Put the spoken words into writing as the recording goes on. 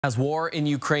As war in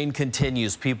Ukraine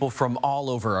continues, people from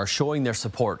all over are showing their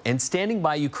support and standing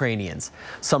by Ukrainians.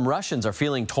 Some Russians are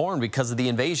feeling torn because of the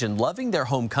invasion, loving their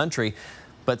home country,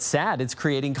 but sad it's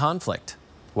creating conflict.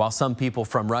 While some people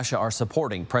from Russia are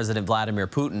supporting President Vladimir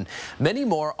Putin, many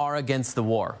more are against the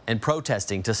war and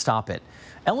protesting to stop it.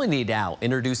 Elenee Dao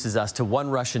introduces us to one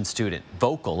Russian student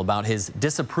vocal about his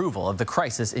disapproval of the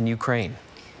crisis in Ukraine.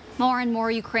 More and more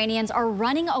Ukrainians are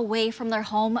running away from their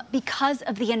home because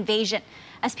of the invasion.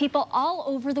 As people all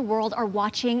over the world are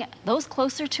watching, those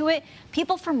closer to it,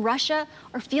 people from Russia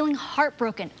are feeling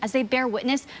heartbroken as they bear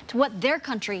witness to what their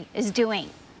country is doing.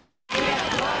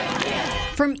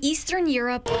 From Eastern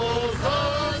Europe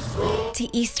to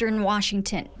Eastern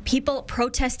Washington, people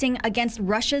protesting against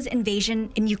Russia's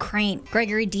invasion in Ukraine.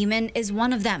 Gregory Demin is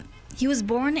one of them. He was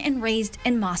born and raised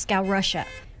in Moscow, Russia.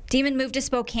 Demin moved to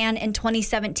Spokane in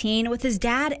 2017 with his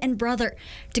dad and brother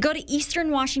to go to Eastern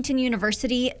Washington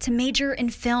University to major in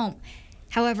film.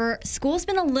 However, school's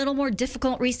been a little more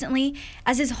difficult recently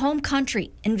as his home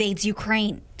country invades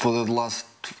Ukraine. For the last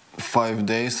 5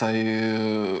 days, I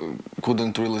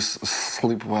couldn't really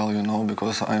sleep well,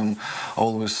 because I'm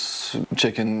always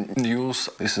checking news.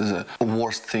 This is a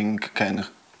worst thing kind of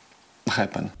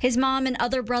happen. His mom and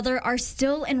other brother are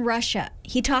still in Russia.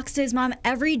 He talks to his mom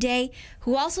every day,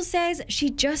 who also says she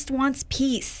just wants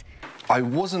peace. I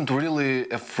wasn't really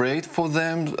afraid for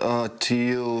them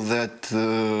till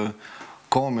that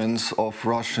comments of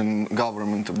Russian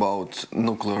government about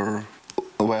nuclear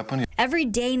weapon. Every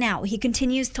day now, he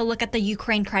continues to look at the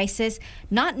Ukraine crisis,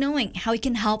 not knowing how he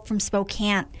can help from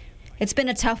Spokane. It's been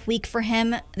a tough week for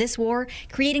him, this war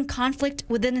creating conflict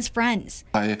within his friends.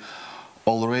 I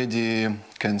already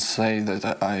can say that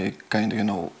I kind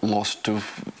of lost two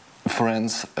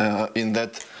friends in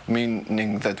that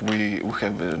meaning that we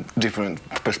have different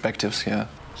perspectives here.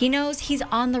 He knows he's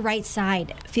on the right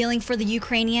side, feeling for the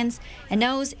Ukrainians, and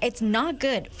knows it's not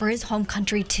good for his home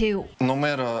country too. No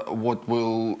matter what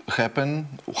will happen,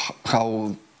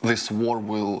 how this war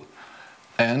will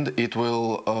end, it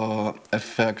will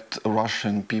affect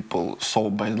Russian people so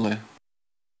badly.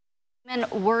 Demin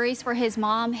worries for his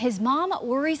mom. His mom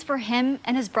worries for him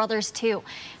and his brothers too.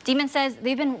 Demin says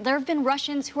there have been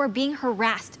Russians who are being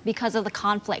harassed because of the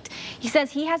conflict. He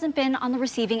says he hasn't been on the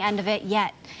receiving end of it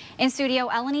yet. In studio,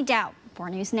 Elenee Dao, 4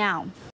 News Now.